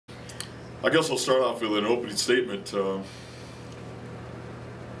I guess I'll start off with an opening statement.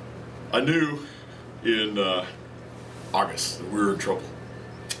 I knew in August that we were in trouble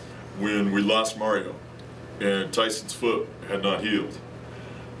when we lost Mario and Tyson's foot had not healed.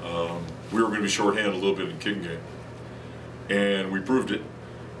 We were going to be shorthanded a little bit in the kicking game, and we proved it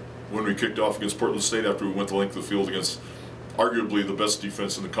when we kicked off against Portland State after we went the length of the field against arguably the best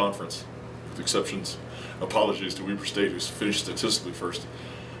defense in the conference, with exceptions, apologies to Weber State, who's finished statistically first,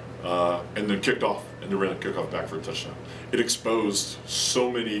 and then kicked off, and they ran a kickoff back for a touchdown. It exposed so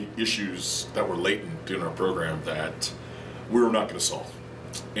many issues that were latent in our program that we were not going to solve.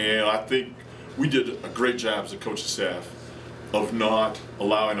 And I think we did a great job as a coaching staff of not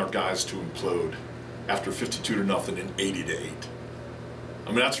allowing our guys to implode after 52-0 and 80-8. I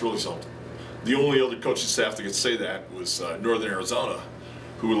mean, that's really something. The only other coaching staff that could say that was Northern Arizona,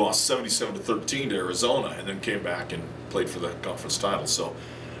 who lost 77-13 to Arizona and then came back and played for the conference title. So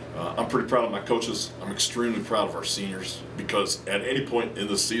I'm pretty proud of my coaches. I'm extremely proud of our seniors, because at any point in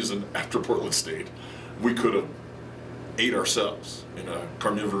the season after Portland State, we could have ate ourselves in a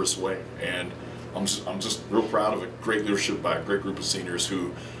carnivorous way. And I'm just real proud of it. Great leadership by a great group of seniors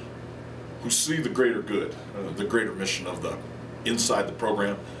who see the greater good, the greater mission of the inside the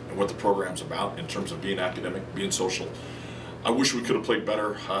program and what the program's about in terms of being academic, being social. I wish we could have played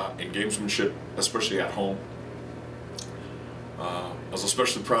better in gamesmanship, especially at home. I was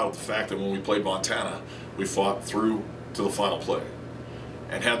especially proud of the fact that when we played Montana, we fought through to the final play.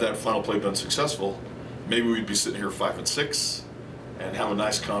 And had that final play been successful, maybe we'd be sitting here 5-6 and have a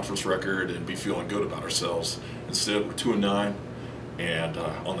nice conference record and be feeling good about ourselves. Instead, we're 2-9 and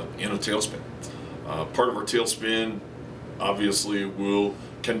in a tailspin. Part of our tailspin, obviously,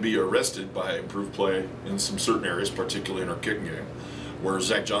 can be arrested by improved play in some certain areas, particularly in our kicking game, where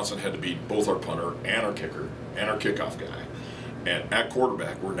Zach Johnson had to beat both our punter and our kicker and our kickoff guy. And at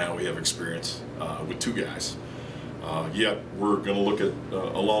quarterback, where now we have experience with two guys. Yet we're going to look at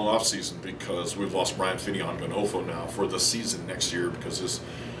a long off season because we've lost Brian Finney-Onganofo now for the season next year, because his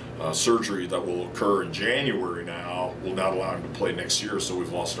surgery that will occur in January now will not allow him to play next year. So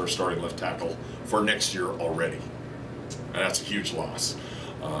we've lost our starting left tackle for next year already. And that's a huge loss.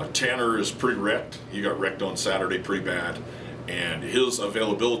 Tanner is pretty wrecked. He got wrecked on Saturday pretty bad, and his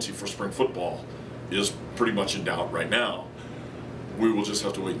availability for spring football is pretty much in doubt right now. We will just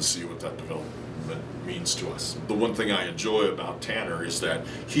have to wait and see what that development means to us. The one thing I enjoy about Tanner is that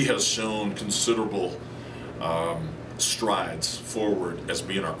he has shown considerable strides forward as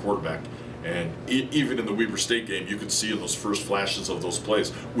being our quarterback. And even in the Weber State game, you could see in those first flashes of those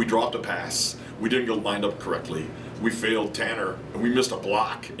plays, we dropped a pass, we didn't get lined up correctly, we failed Tanner, and we missed a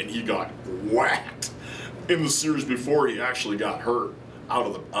block, and he got whacked. In the series before, he actually got hurt out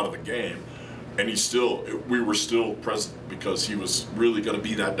of the game, and we were still present because he was really going to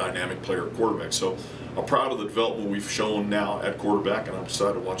be that dynamic player at quarterback. So I'm proud of the development we've shown now at quarterback, and I'm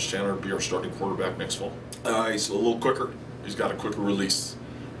excited to watch Tanner be our starting quarterback next fall. He's a little quicker. He's got a quicker release.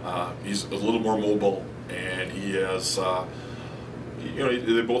 He's a little more mobile, and he has,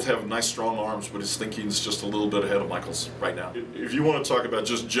 they both have nice strong arms, but his thinking's just a little bit ahead of Michael's right now. If you want to talk about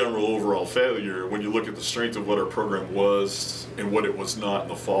just general overall failure, when you look at the strength of what our program was and what it was not in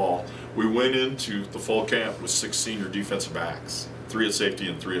the fall, we went into the fall camp with 6 senior defensive backs, 3 at safety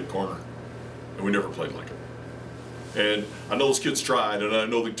and 3 at corner, and we never played like it. And I know those kids tried, and I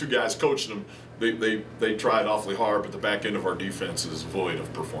know the 2 guys coached them. They tried awfully hard, but the back end of our defense is void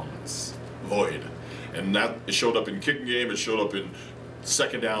of performance. Void. And that, it showed up in kicking game, it showed up in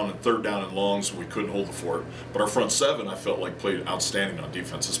second down and third down and longs when we couldn't hold the fort. But our front 7, I felt like, played outstanding on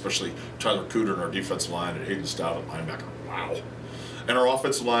defense, especially Tyler Cooter in our defensive line and Hayden Stout at linebacker. Wow. And our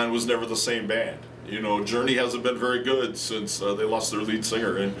offensive line was never the same band. You know, Journey hasn't been very good since they lost their lead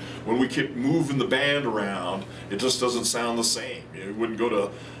singer. And when we keep moving the band around, it just doesn't sound the same. You wouldn't go to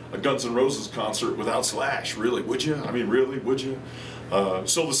a Guns N' Roses concert without Slash, really, would you? I mean, really, would you?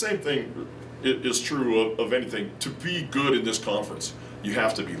 So the same thing is true of anything. To be good in this conference, you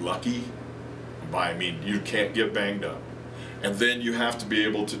have to be lucky. I mean, you can't get banged up. And then you have to be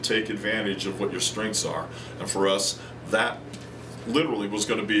able to take advantage of what your strengths are. And for us, that literally was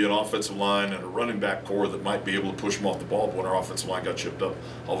going to be an offensive line and a running back core that might be able to push them off the ball. But when our offensive line got chipped up,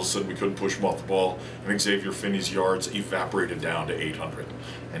 all of a sudden we couldn't push them off the ball, and Xavier Finney's yards evaporated down to 800.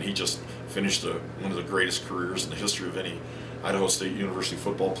 And he just finished one of the greatest careers in the history of any Idaho State University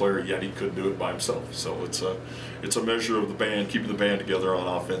football player, yet he couldn't do it by himself. So it's a measure of the band, keeping the band together on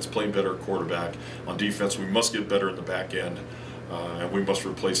offense, playing better at quarterback. On defense, we must get better in the back end, and we must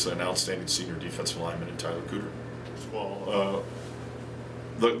replace an outstanding senior defensive lineman in Tyler Cooter. Well,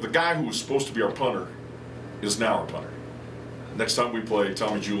 the guy who was supposed to be our punter is now our punter. Next time we play,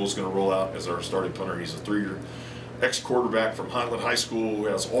 Tommy Jewell's going to roll out as our starting punter. He's a 3-year ex-quarterback from Highland High School who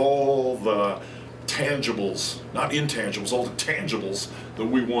has all the tangibles, not intangibles, all the tangibles that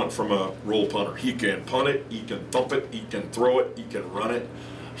we want from a role punter. He can punt it, he can thump it, he can throw it, he can run it.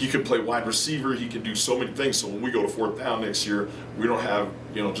 He can play wide receiver, he can do so many things. So when we go to 4th down next year, we don't have,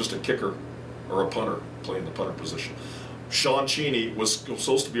 just a kicker or a punter playing the punter position. Sean Cheney was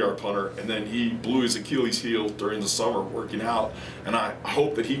supposed to be our punter, and then he blew his Achilles heel during the summer working out. And I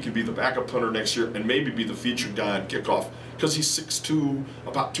hope that he can be the backup punter next year and maybe be the featured guy on kickoff, because he's 6'2",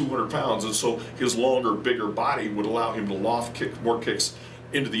 about 200 pounds, and so his longer, bigger body would allow him to loft kick more kicks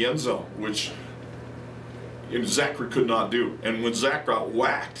into the end zone, which Zachary could not do. And when Zach got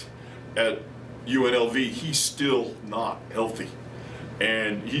whacked at UNLV, he's still not healthy.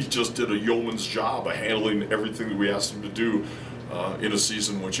 And he just did a yeoman's job of handling everything that we asked him to do in a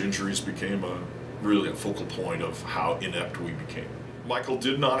season in which injuries became really a focal point of how inept we became. Michael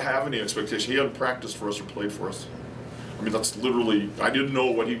did not have any expectation. He hadn't practiced for us or played for us. I mean, that's literally, I didn't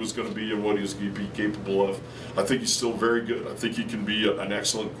know what he was going to be and what he was going to be capable of. I think he's still very good. I think he can be an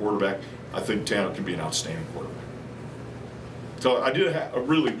excellent quarterback. I think Tanner can be an outstanding quarterback. So I did have,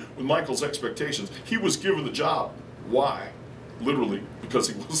 really, with Michael's expectations, he was given the job. Why? Literally, because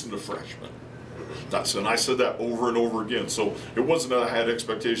he wasn't a freshman. And I said that over and over again. So it wasn't that I had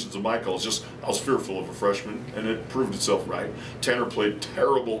expectations of Michael. It's just I was fearful of a freshman, and it proved itself right. Tanner played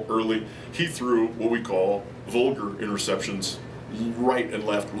terrible early. He threw what we call vulgar interceptions, right and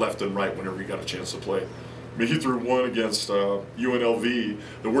left and right whenever he got a chance to play. I mean, he threw one against UNLV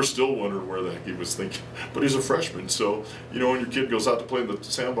that we're still wondering where the heck he was thinking. But he's a freshman, so when your kid goes out to play in the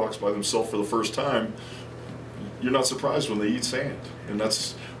sandbox by themselves for the first time, you're not surprised when they eat sand. And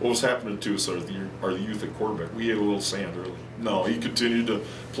that's what was happening to us, our youth at quarterback. We ate a little sand early. No, he continued to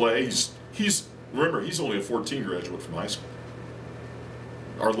play. Remember, he's only a 14 graduate from high school.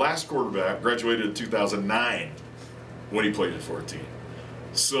 Our last quarterback graduated in 2009 when he played at 14.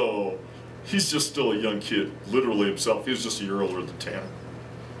 So he's just still a young kid, literally himself. He was just a year older than Tanner.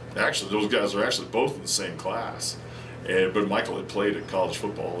 Actually, those guys are actually both in the same class. But Michael had played at college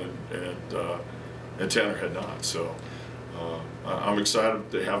football, and Tanner had not. So I'm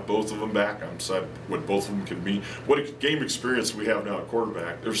excited to have both of them back. I'm excited what both of them can be. What a game experience we have now at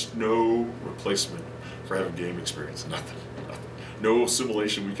quarterback. There's no replacement for having game experience. Nothing. No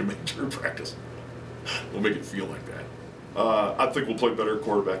simulation we can make during practice. We'll make it feel like that. I think we'll play better at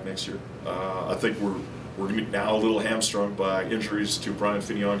quarterback next year. I think we're now a little hamstrung by injuries to Brian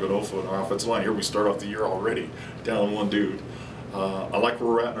Finion-Godolfo in our offensive line. Here we start off the year already down one dude. I like where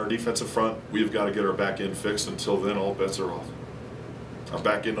we're at in our defensive front. We've got to get our back end fixed. Until then, all bets are off. Our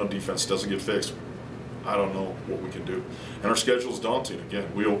back end on defense doesn't get fixed, I don't know what we can do. And our schedule is daunting.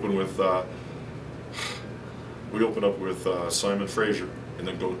 Again, we open up with Simon Fraser, and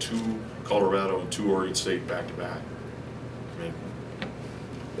then go to Colorado and to Oregon State back to back. I mean,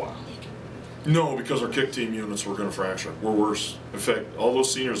 wow. No, because our kick team units were going to fracture. We're worse. In fact, all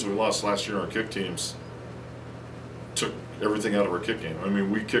those seniors we lost last year on our kick teams took everything out of our kick game. I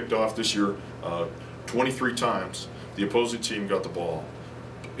mean, we kicked off this year 23 times. The opposing team got the ball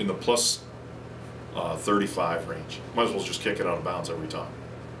in the plus 35 range. Might as well just kick it out of bounds every time.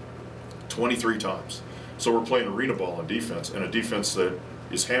 23 times. So we're playing arena ball on defense, and a defense that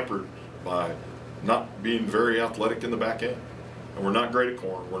is hampered by not being very athletic in the back end. And we're not great at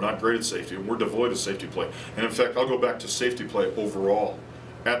corner, we're not great at safety, and we're devoid of safety play. And in fact, I'll go back to safety play overall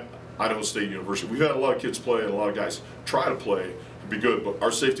at Idaho State University. We've had a lot of kids play and a lot of guys try to play and be good, but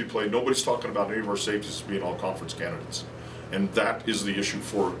our safety play, nobody's talking about any of our safeties being all conference candidates. And that is the issue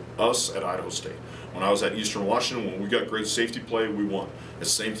for us at Idaho State. When I was at Eastern Washington, when we got great safety play, we won. The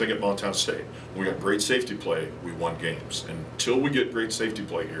same thing at Montana State. When we got great safety play, we won games. And until we get great safety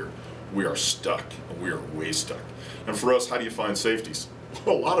play here, we are stuck, and we are way stuck. And for us, how do you find safeties?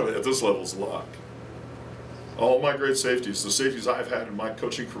 Well, a lot of it at this level is luck. All my great safeties, the safeties I've had in my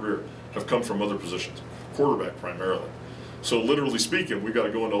coaching career, have come from other positions, quarterback primarily. So literally speaking, we've got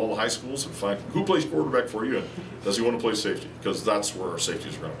to go into all the high schools and find who plays quarterback for you, and does he want to play safety? Because that's where our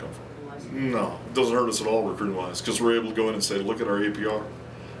safeties are going to come from. No, it doesn't hurt us at all recruiting-wise, because we're able to go in and say, look at our APR.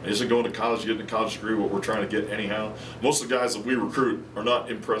 Isn't going to college, getting a college degree, what we're trying to get anyhow. Most of the guys that we recruit are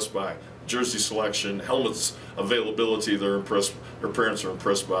not impressed by jersey selection, helmets availability. They're impressed, their parents are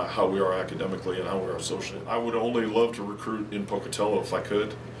impressed by how we are academically and how we are socially. I would only love to recruit in Pocatello if I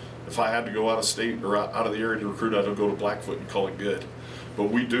could. If I had to go out of state or out of the area to recruit, I'd go to Blackfoot and call it good. But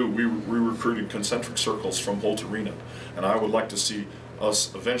we do. We recruit in concentric circles from Holt Arena. And I would like to see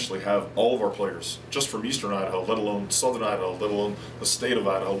us eventually have all of our players, just from Eastern Idaho, let alone Southern Idaho, let alone the state of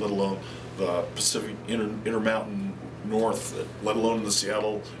Idaho, let alone the Pacific Intermountain north, let alone in the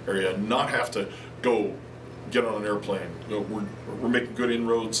Seattle area, not have to go get on an airplane. You know, we're making good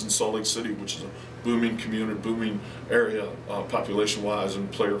inroads in Salt Lake City, which is a booming community, booming area, population-wise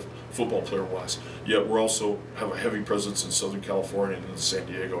and football player-wise. Yet we're also have a heavy presence in Southern California and in the San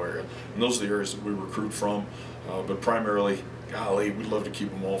Diego area. And those are the areas that we recruit from. But primarily, golly, we'd love to keep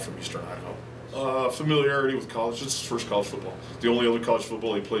them all from Eastern Idaho. Familiarity with college. It's his first college football. The only other college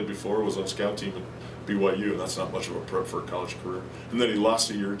football he played before was on scout team at BYU, and that's not much of a prep for a college career. And then he lost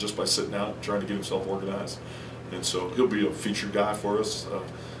a year just by sitting out, trying to get himself organized. And so he'll be a featured guy for us.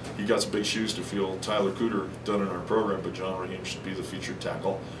 He got some big shoes to fill. Tyler Cooter done in our program, but John Raheem should be the featured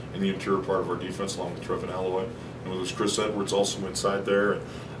tackle in the interior part of our defense, along with Trevin Alloy. And with Chris Edwards also inside there.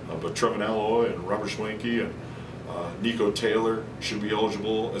 But Trevin Alloy and Robert Schwenke and Nico Taylor should be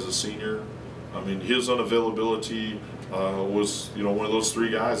eligible as a senior. I mean, his unavailability was, one of those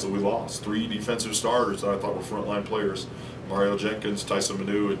three guys that we lost. Three defensive starters that I thought were frontline players. Mario Jenkins, Tyson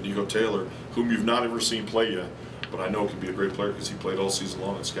Manu, and Nico Taylor, whom you've not ever seen play yet. But I know can be a great player because he played all season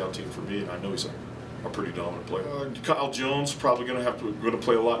long on scout team for me, and I know he's a pretty dominant player. Kyle Jones probably going to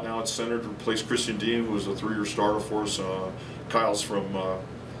play a lot now at center to replace Christian Dean, who was a three-year starter for us. Kyle's from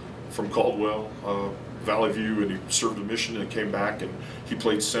Caldwell, Valley View, and he served a mission and came back, and he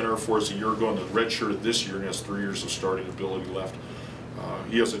played center for us a year ago and then redshirted this year and has 3 years of starting ability left.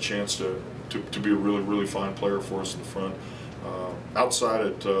 He has a chance to be a really, really fine player for us in the front. Outside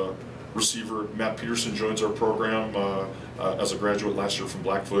at receiver, Matt Peterson joins our program as a graduate last year from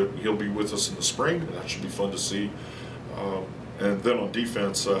Blackfoot. He'll be with us in the spring, and that should be fun to see. And then on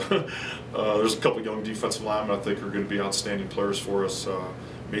defense, there's a couple young defensive linemen I think are going to be outstanding players for us.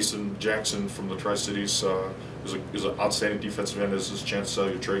 Mason Jackson from the Tri-Cities is an outstanding defensive end. This is Chance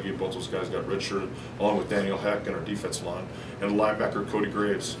Utregi. Both those guys got redshirted, along with Daniel Heck in our defensive line. And linebacker Cody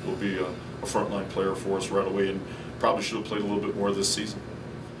Graves will be a frontline player for us right away, and probably should have played a little bit more this season.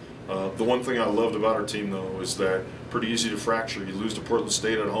 The one thing I loved about our team, though, is that pretty easy to fracture. You lose to Portland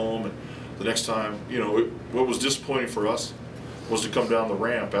State at home, and the next time, what was disappointing for us was to come down the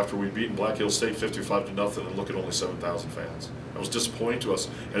ramp after we'd beaten Black Hills State 55-0 and look at only 7,000 fans. That was disappointing to us,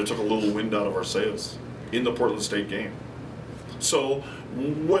 and it took a little wind out of our sails in the Portland State game. So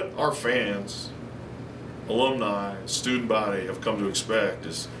what our fans, alumni, student body have come to expect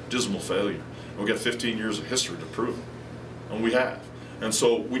is dismal failure. We've got 15 years of history to prove it, and we have. And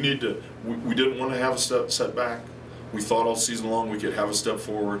so we didn't want to have a setback. We thought all season long we could have a step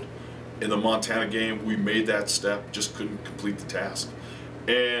forward. In the Montana game, we made that step, just couldn't complete the task.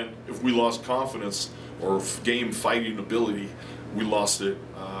 And if we lost confidence or game fighting ability, we lost it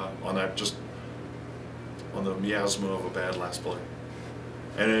on the miasma of a bad last play.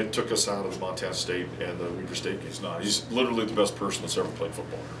 And it took us out of the Montana State and the Weber State games. No, he's literally the best person that's ever played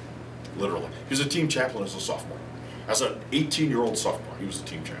football here. Literally. He was a team chaplain as a sophomore. As an 18-year-old sophomore, he was a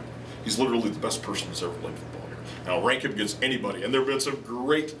team chaplain. He's literally the best person that's ever played football here. And I'll rank him against anybody. And there have been some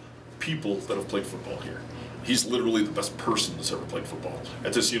great people that have played football here. He's literally the best person that's ever played football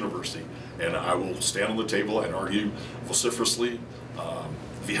at this university. And I will stand on the table and argue vociferously,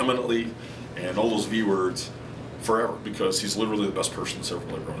 vehemently, and all those V words forever, because he's literally the best person that's ever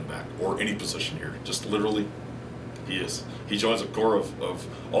played running back or any position here. Just literally, he is. He joins a core of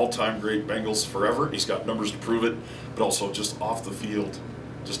all-time great Bengals forever. He's got numbers to prove it, but also just off the field,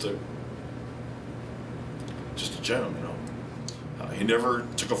 just a gem, he never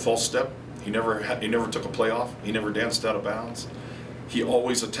took a false step. He never took a playoff. He never danced out of bounds. He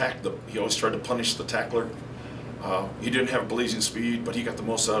always attacked he always tried to punish the tackler. He didn't have blazing speed, but he got the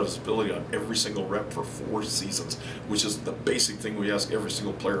most out of his ability on every single rep for 4 seasons, which is the basic thing we ask every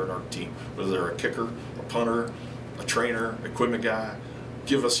single player on our team, whether they're a kicker, a punter, a trainer, equipment guy.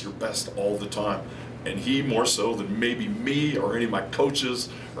 Give us your best all the time. And he, more so than maybe me or any of my coaches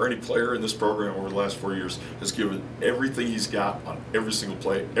or any player in this program over the last 4 years, has given everything he's got on every single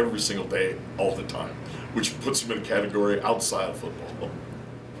play, every single day, all the time, which puts him in a category outside of football.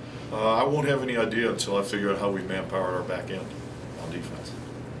 I won't have any idea until I figure out how we manpowered our back end on defense.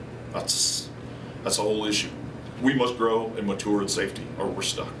 That's a whole issue. We must grow and mature in safety, or we're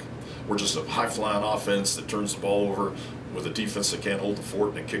stuck. We're just a high-flying offense that turns the ball over with a defense that can't hold the fort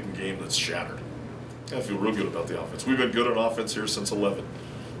and a kicking game that's shattered. I feel real good about the offense. We've been good on offense here since 11.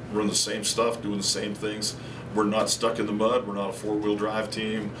 We're running the same stuff, doing the same things. We're not stuck in the mud. We're not a four-wheel drive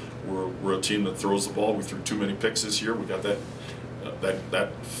team. We're a team that throws the ball. We threw too many picks this year. We got that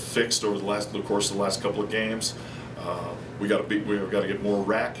fixed over the course of the last couple of games. We've got to get more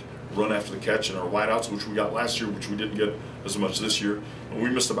rack, run after the catch, and our wideouts, which we got last year, which we didn't get as much this year. And we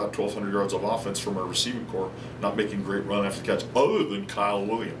missed about 1,200 yards of offense from our receiving core, not making great run after the catch, other than Kyle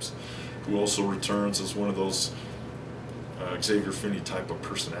Williams, who also returns as one of those Xavier Finney type of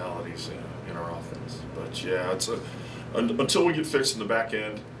personalities in our offense. But yeah, until we get fixed in the back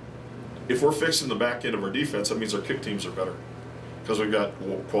end. If we're fixing the back end of our defense, that means our kick teams are better because we've got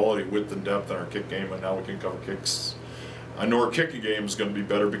quality, width, and depth in our kick game, and now we can cover kicks. I know our kicking game is going to be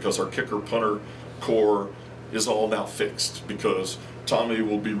better because our kicker punter core is all now fixed because Tommy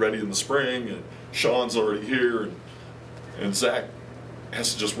will be ready in the spring and Sean's already here and Zach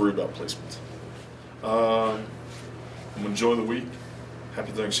has to just worry about placements. I'm enjoying the week.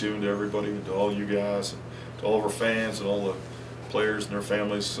 Happy Thanksgiving to everybody and to all you guys and to all of our fans and all the players and their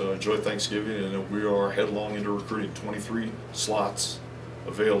families. Enjoy Thanksgiving, and we are headlong into recruiting. 23 slots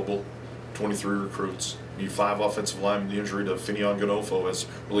available, 23 recruits. We need 5 offensive linemen. The injury to Finian Ganofo has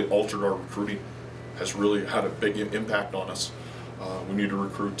really altered our recruiting, has really had a big impact on us. We need to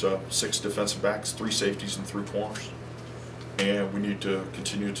recruit 6 defensive backs, 3 safeties, and 3 corners. And we need to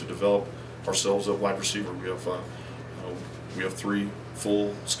continue to develop ourselves at wide receiver. We have 3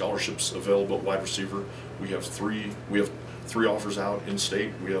 full scholarships available at wide receiver. We have 3 offers out in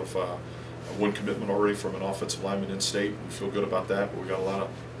state. We have 1 commitment already from an offensive lineman in state. We feel good about that, but we got a lot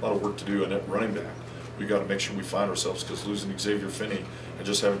of work to do. And at running back, we got to make sure we find ourselves, because losing Xavier Finney and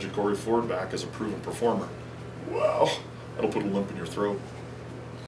just having Ja'Cory Ford back as a proven performer, wow, that'll put a lump in your throat.